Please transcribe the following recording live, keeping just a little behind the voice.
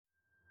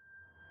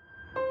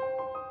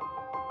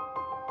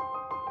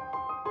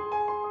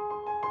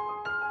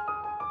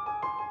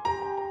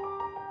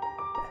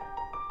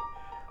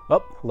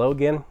Well, hello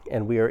again,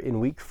 and we are in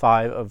week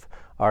 5 of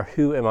our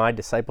Who Am I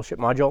discipleship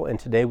module, and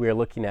today we are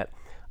looking at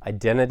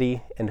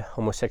identity and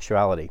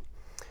homosexuality.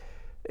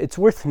 It's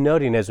worth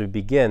noting as we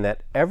begin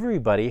that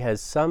everybody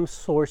has some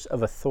source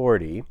of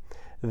authority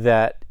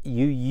that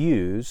you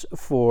use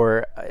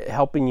for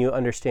helping you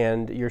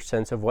understand your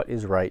sense of what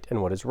is right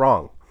and what is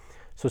wrong.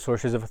 So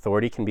sources of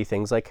authority can be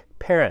things like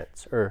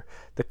parents, or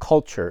the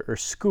culture, or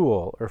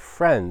school, or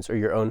friends, or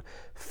your own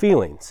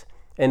feelings.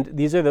 And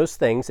these are those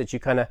things that you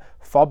kind of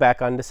fall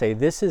back on to say,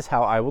 this is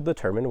how I will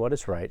determine what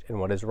is right and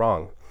what is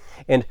wrong.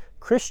 And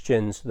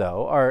Christians,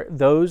 though, are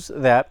those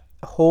that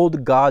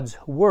hold God's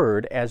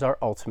word as our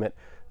ultimate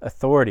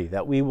authority,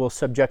 that we will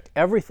subject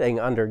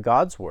everything under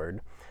God's word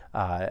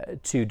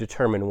to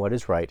determine what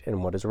is right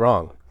and what is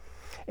wrong.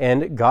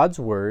 And God's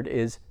word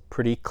is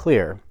pretty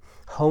clear.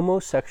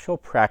 Homosexual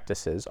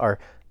practices are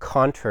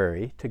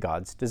contrary to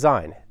God's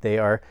design. They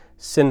are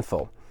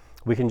sinful.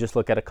 We can just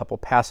look at a couple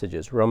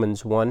passages.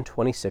 Romans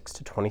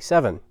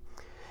 1:26-27.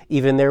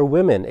 Even their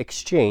women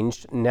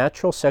exchanged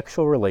natural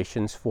sexual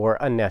relations for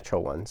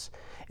unnatural ones.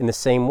 In the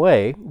same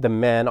way, the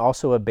men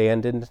also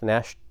abandoned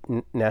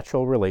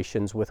natural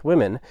relations with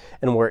women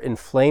and were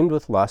inflamed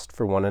with lust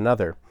for one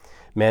another.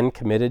 Men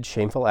committed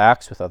shameful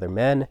acts with other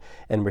men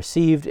and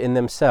received in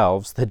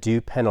themselves the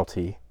due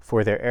penalty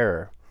for their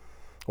error.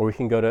 Or we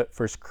can go to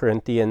 1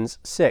 Corinthians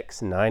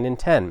 6:9 and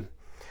 10.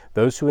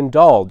 Those who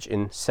indulge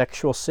in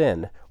sexual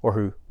sin, or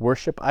who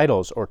worship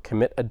idols, or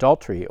commit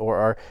adultery, or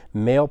are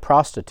male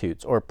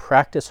prostitutes, or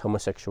practice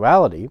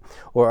homosexuality,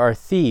 or are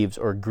thieves,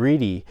 or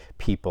greedy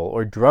people,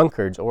 or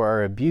drunkards, or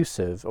are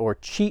abusive, or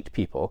cheat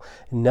people,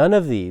 none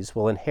of these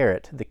will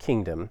inherit the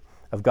kingdom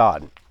of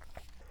God.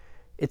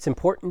 It's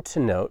important to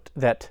note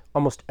that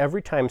almost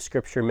every time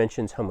Scripture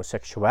mentions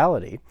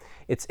homosexuality,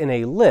 it's in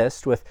a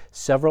list with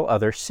several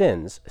other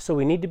sins. So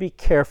we need to be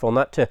careful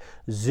not to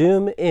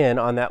zoom in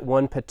on that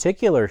one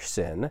particular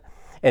sin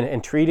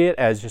and treat it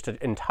as just an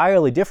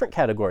entirely different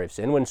category of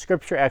sin when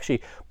Scripture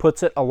actually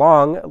puts it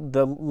along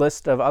the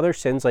list of other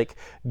sins like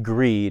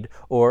greed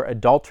or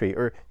adultery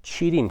or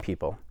cheating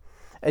people.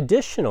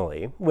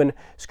 Additionally, when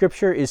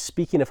Scripture is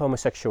speaking of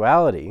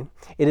homosexuality,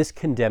 it is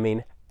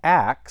condemning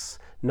acts,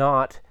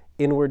 not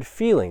inward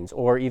feelings,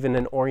 or even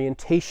an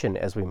orientation,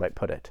 as we might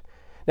put it.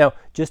 Now,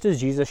 just as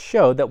Jesus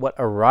showed that what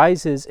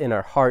arises in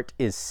our heart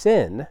is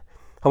sin,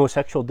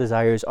 homosexual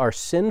desires are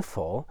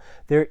sinful,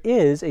 there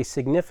is a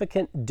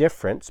significant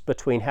difference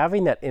between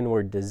having that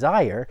inward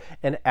desire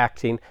and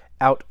acting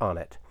out on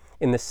it.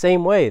 In the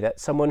same way that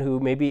someone who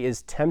maybe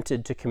is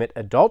tempted to commit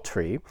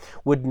adultery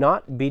would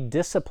not be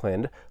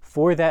disciplined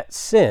for that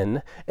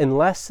sin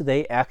unless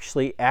they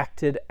actually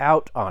acted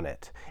out on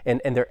it and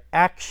their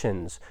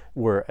actions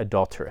were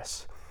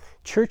adulterous.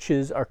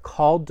 Churches are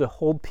called to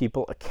hold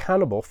people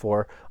accountable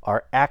for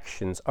our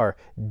actions, our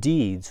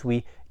deeds.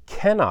 We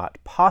cannot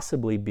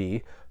possibly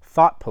be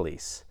thought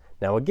police.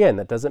 Now again,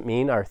 that doesn't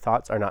mean our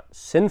thoughts are not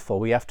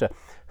sinful. We have to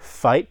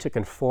fight to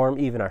conform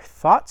even our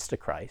thoughts to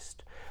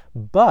Christ.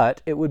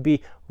 But it would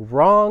be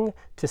wrong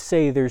to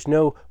say there's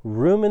no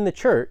room in the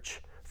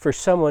church for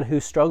someone who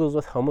struggles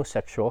with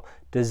homosexual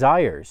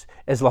desires,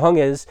 as long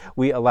as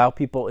we allow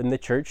people in the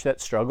church that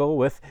struggle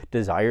with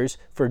desires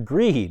for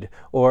greed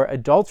or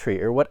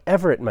adultery or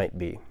whatever it might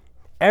be.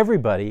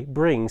 Everybody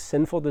brings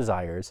sinful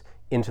desires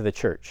into the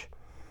church.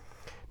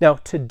 Now,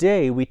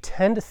 today we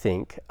tend to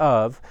think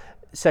of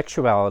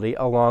sexuality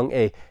along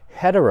a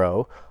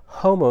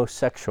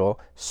hetero-homosexual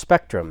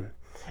spectrum.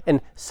 And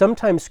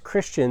sometimes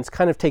Christians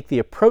kind of take the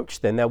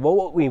approach then that, well,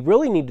 what we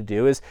really need to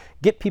do is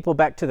get people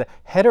back to the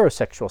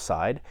heterosexual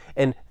side,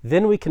 and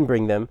then we can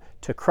bring them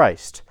to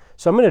Christ.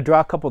 So I'm going to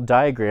draw a couple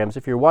diagrams.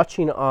 If you're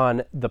watching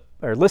or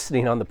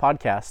listening on the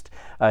podcast,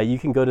 you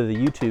can go to the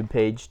YouTube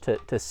page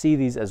to see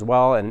these as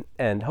well,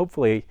 and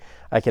hopefully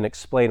I can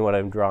explain what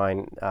I'm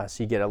drawing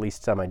so you get at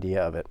least some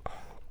idea of it.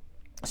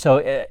 So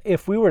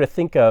if we were to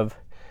think of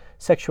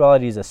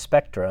sexuality as a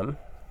spectrum,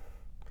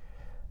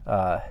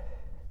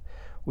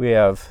 we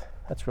have,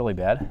 that's really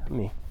bad. Let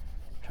me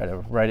try to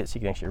write it so you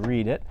can actually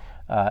read it.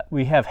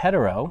 We have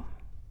hetero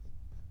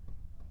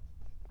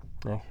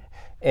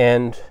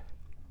and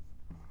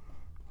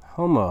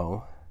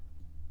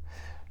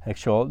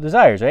homosexual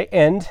desires, right?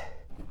 And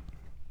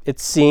it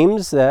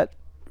seems that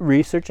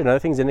research and other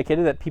things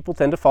indicated that people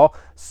tend to fall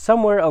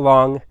somewhere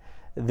along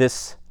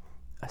this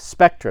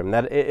spectrum,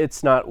 that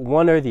it's not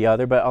one or the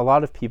other, but a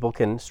lot of people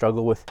can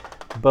struggle with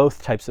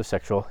both types of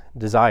sexual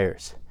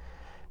desires.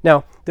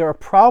 Now, there are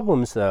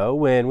problems, though,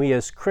 when we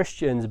as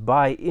Christians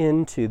buy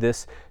into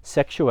this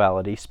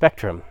sexuality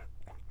spectrum.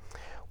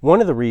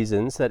 One of the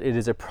reasons that it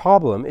is a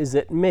problem is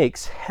it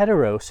makes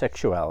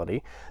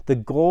heterosexuality the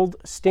gold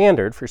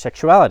standard for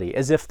sexuality,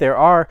 as if there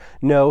are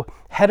no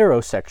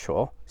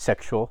heterosexual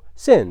sexual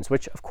sins,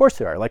 which of course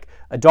there are, like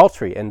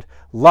adultery and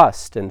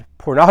lust and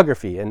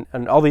pornography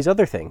and all these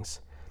other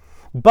things.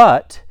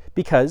 But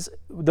because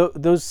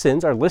those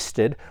sins are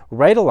listed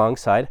right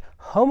alongside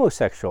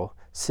homosexual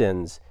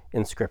sins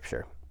in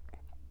Scripture.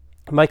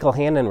 Michael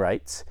Hannon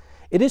writes,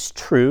 "It is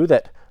true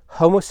that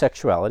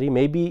homosexuality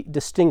may be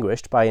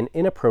distinguished by an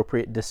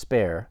inappropriate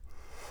despair,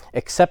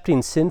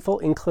 accepting sinful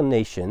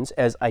inclinations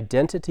as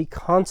identity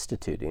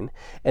constituting,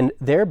 and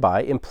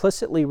thereby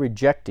implicitly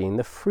rejecting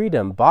the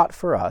freedom bought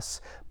for us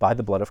by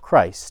the blood of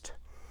Christ.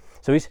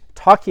 So he's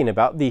talking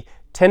about the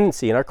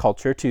tendency in our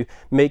culture to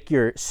make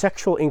your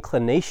sexual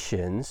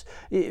inclinations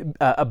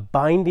a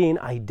binding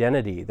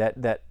identity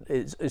that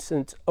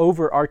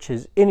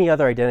overarches any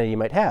other identity you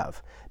might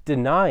have,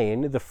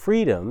 denying the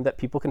freedom that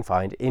people can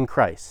find in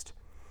Christ.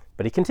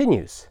 But he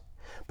continues,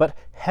 but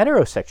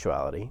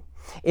heterosexuality,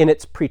 in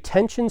its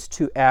pretensions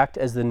to act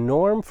as the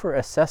norm for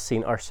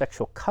assessing our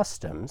sexual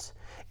customs,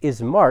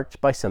 is marked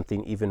by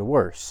something even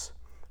worse,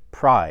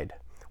 pride,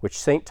 which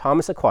St.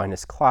 Thomas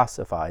Aquinas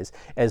classifies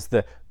as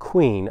the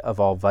queen of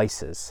all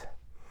vices.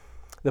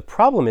 The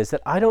problem is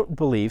that I don't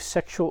believe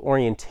sexual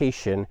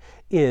orientation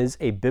is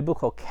a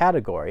biblical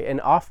category and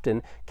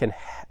often can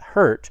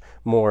hurt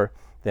more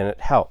than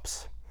it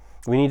helps.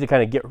 We need to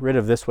kind of get rid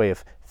of this way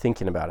of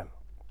thinking about it.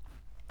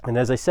 And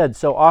as I said,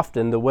 so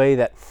often the way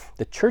that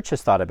the church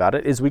has thought about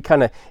it is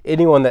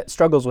anyone that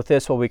struggles with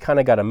this, well, we kind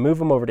of got to move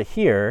them over to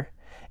here,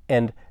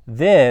 and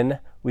then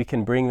we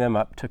can bring them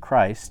up to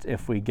Christ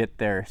if we get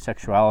their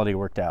sexuality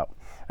worked out,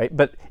 right?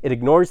 But it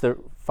ignores the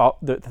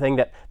thing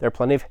that there are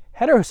plenty of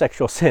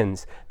heterosexual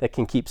sins that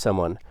can keep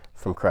someone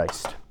from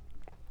Christ.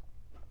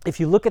 If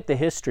you look at the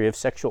history of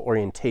sexual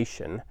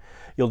orientation,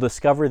 you'll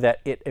discover that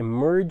it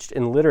emerged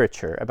in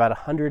literature about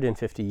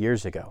 150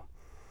 years ago.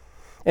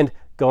 And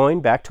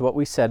going back to what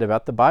we said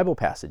about the Bible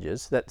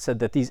passages that said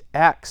that these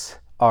acts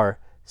are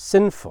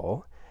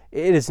sinful,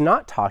 it is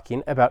not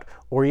talking about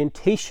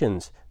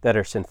orientations that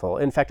are sinful.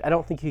 In fact, I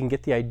don't think you can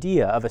get the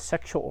idea of a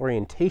sexual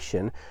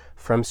orientation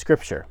from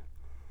Scripture.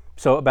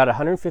 So about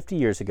 150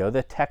 years ago,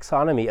 the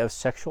taxonomy of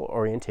sexual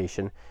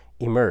orientation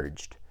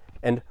emerged.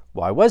 And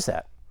why was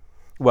that?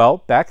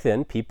 Well, back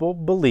then, people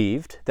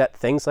believed that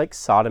things like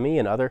sodomy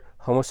and other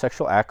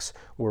homosexual acts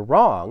were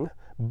wrong,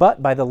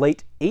 but by the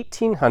late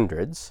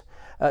 1800s,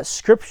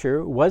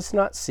 Scripture was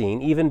not seen,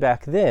 even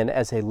back then,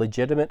 as a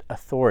legitimate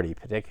authority,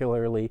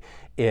 particularly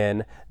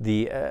in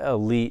the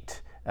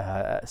elite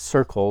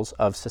circles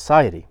of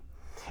society.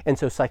 And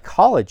so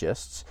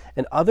psychologists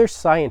and other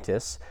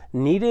scientists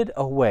needed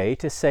a way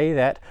to say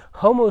that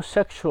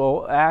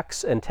homosexual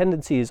acts and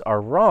tendencies are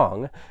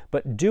wrong,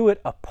 but do it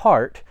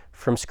apart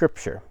from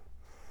Scripture.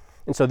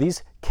 And so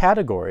these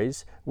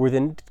categories were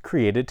then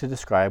created to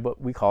describe what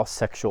we call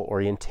sexual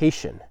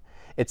orientation.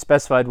 It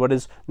specified what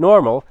is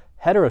normal,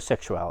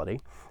 heterosexuality,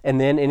 and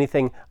then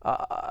anything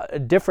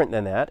different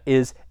than that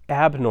is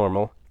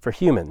abnormal for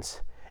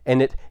humans.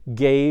 And it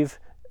gave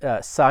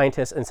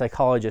scientists and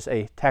psychologists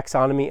a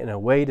taxonomy and a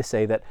way to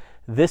say that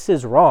this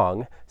is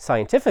wrong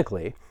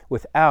scientifically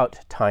without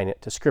tying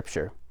it to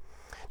Scripture.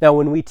 Now,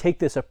 when we take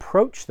this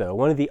approach, though,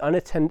 one of the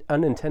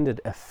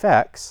unintended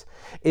effects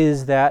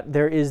is that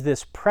there is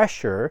this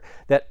pressure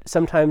that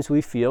sometimes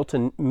we feel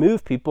to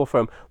move people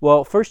from,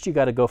 well, first you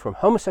got to go from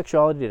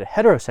homosexuality to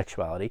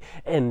heterosexuality,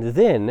 and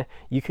then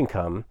you can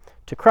come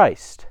to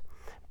Christ.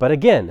 But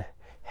again,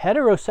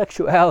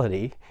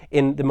 heterosexuality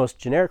in the most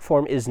generic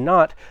form is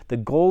not the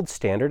gold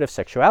standard of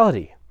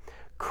sexuality.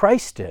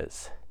 Christ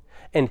is,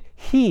 and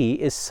he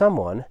is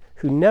someone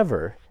who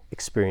never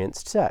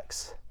experienced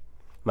sex.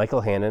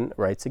 Michael Hannon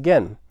writes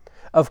again,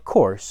 of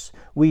course,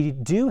 we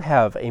do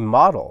have a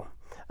model,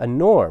 a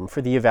norm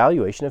for the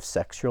evaluation of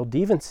sexual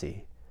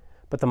deviancy,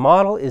 but the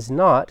model is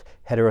not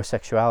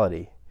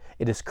heterosexuality.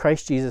 It is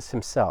Christ Jesus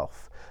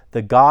himself,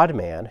 the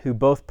God-man who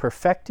both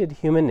perfected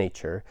human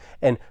nature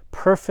and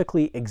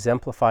perfectly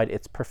exemplified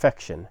its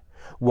perfection,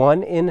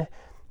 one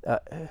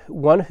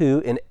who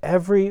in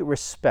every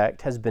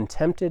respect has been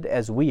tempted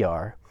as we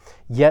are,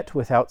 yet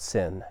without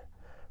sin.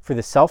 For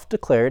the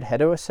self-declared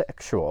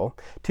heterosexual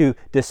to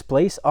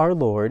displace our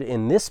Lord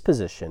in this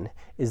position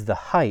is the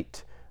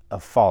height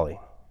of folly.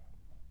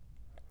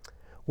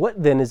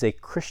 What then is a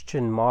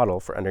Christian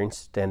model for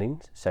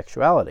understanding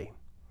sexuality?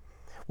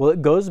 Well,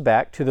 it goes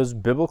back to those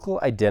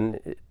biblical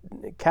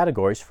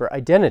categories for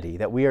identity,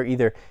 that we are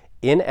either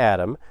in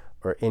Adam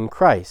or in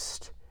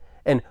Christ.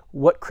 And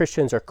what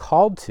Christians are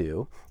called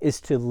to is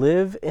to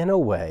live in a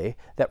way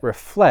that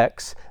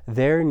reflects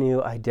their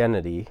new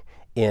identity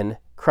in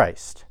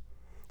Christ.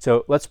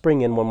 So let's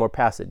bring in one more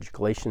passage,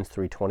 Galatians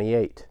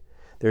 3:28.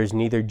 There is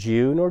neither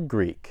Jew nor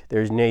Greek.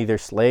 There is neither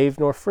slave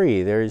nor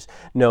free. There is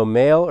no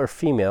male or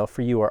female,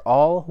 for you are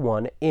all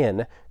one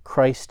in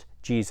Christ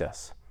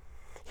Jesus.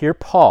 Here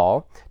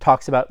Paul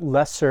talks about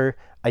lesser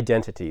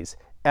identities,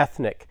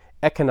 ethnic,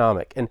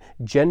 economic, and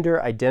gender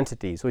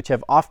identities, which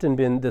have often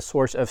been the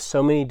source of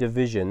so many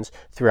divisions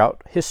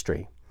throughout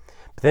history.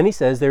 But then he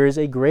says there is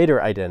a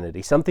greater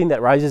identity, something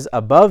that rises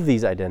above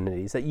these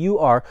identities, that you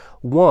are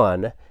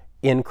one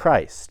in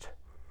Christ.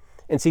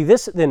 And see,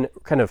 this then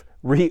kind of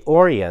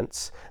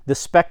reorients the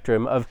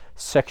spectrum of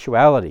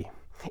sexuality.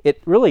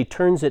 It really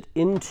turns it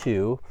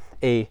into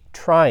a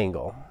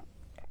triangle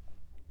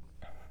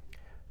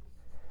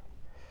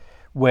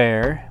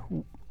where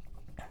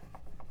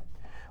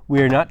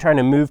we are not trying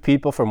to move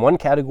people from one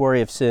category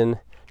of sin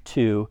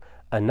to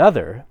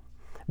another,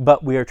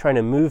 but we are trying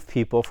to move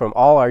people from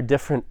all our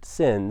different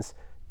sins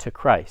to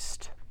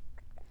Christ.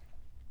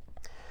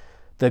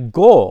 The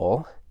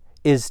goal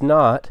is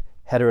not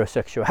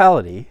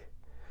heterosexuality,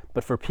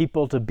 but for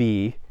people to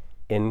be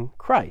in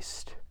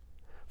Christ.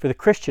 For the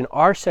Christian,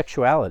 our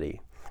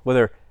sexuality,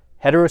 whether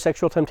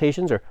heterosexual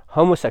temptations or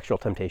homosexual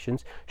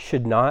temptations,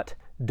 should not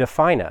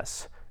define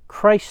us.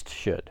 Christ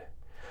should.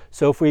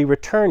 So if we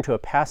return to a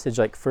passage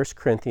like 1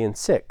 Corinthians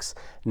 6,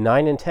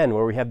 9 and 10,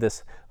 where we have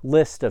this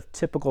list of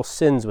typical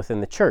sins within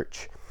the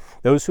church,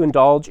 those who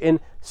indulge in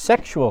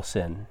sexual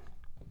sin.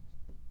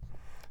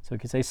 So we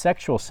could say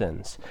sexual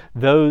sins.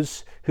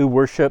 Those who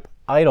worship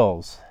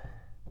idols.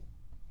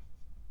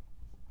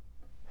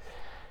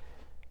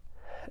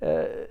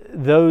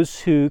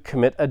 Those who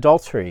commit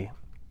adultery.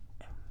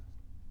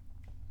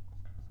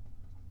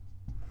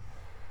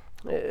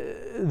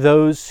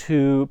 Those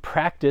who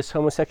practice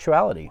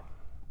homosexuality.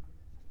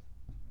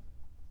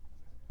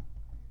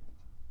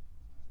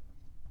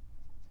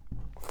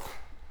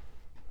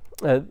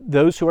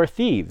 Those who are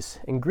thieves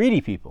and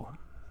greedy people.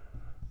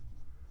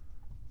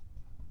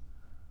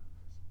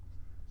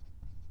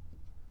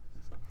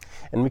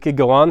 And we could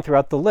go on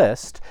throughout the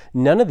list.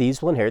 None of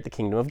these will inherit the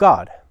kingdom of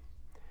God.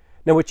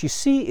 Now what you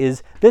see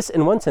is this,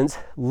 in one sense,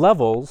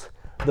 levels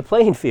the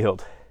playing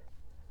field.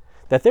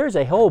 That there's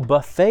a whole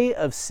buffet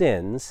of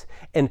sins,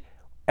 and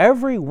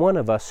every one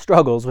of us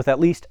struggles with at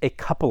least a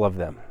couple of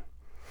them.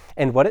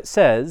 And what it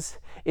says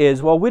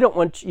is, well, we don't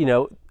want,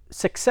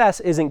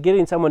 success isn't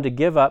getting someone to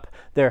give up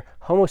their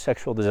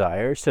homosexual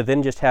desires to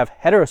then just have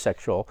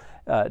heterosexual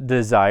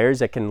desires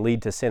that can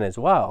lead to sin as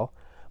well.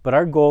 But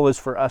our goal is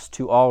for us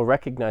to all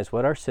recognize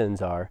what our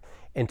sins are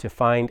and to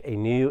find a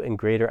new and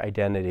greater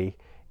identity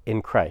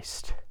in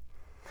Christ.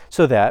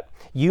 So that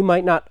you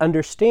might not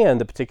understand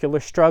the particular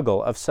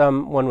struggle of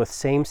someone with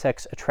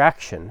same-sex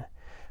attraction,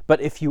 but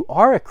if you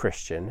are a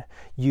Christian,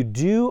 you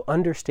do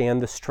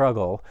understand the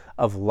struggle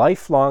of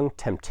lifelong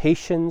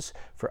temptations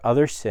for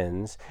other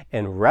sins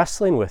and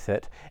wrestling with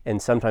it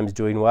and sometimes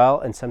doing well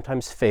and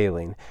sometimes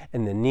failing,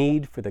 and the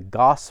need for the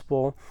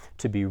gospel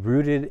to be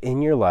rooted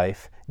in your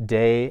life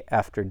day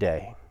after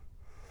day.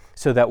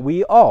 So that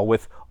we all,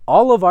 with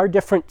all of our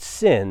different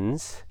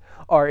sins,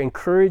 are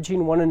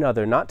encouraging one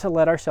another not to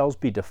let ourselves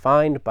be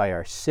defined by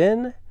our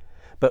sin,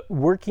 but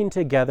working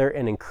together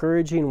and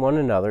encouraging one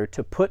another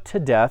to put to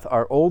death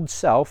our old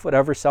self,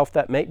 whatever self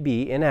that might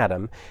be in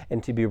Adam,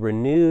 and to be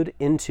renewed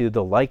into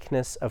the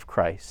likeness of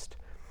Christ.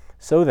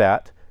 So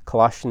that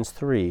Colossians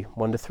 3,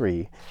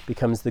 1-3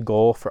 becomes the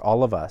goal for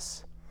all of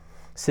us.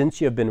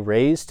 Since you have been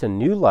raised to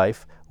new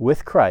life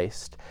with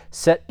Christ,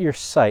 set your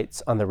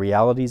sights on the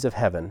realities of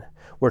heaven,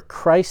 where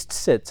Christ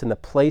sits in the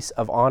place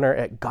of honor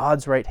at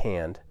God's right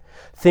hand.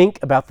 Think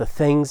about the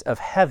things of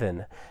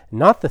heaven,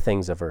 not the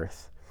things of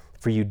earth.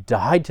 For you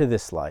died to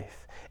this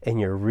life, and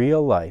your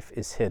real life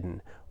is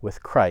hidden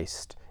with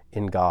Christ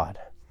in God.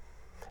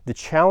 The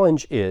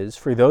challenge is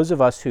for those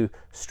of us who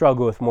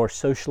struggle with more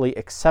socially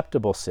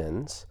acceptable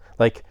sins,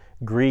 like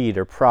greed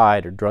or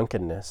pride or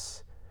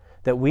drunkenness,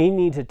 that we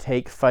need to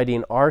take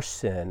fighting our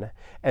sin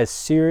as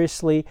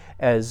seriously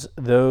as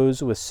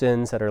those with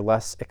sins that are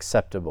less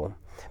acceptable,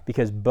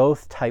 because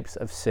both types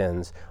of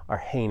sins are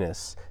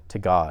heinous to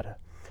God.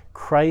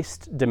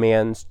 Christ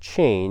demands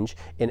change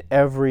in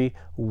every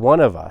one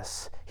of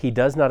us. He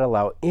does not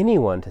allow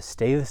anyone to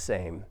stay the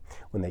same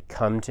when they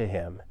come to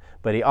him,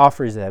 but he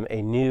offers them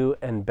a new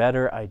and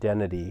better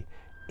identity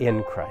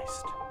in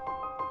Christ.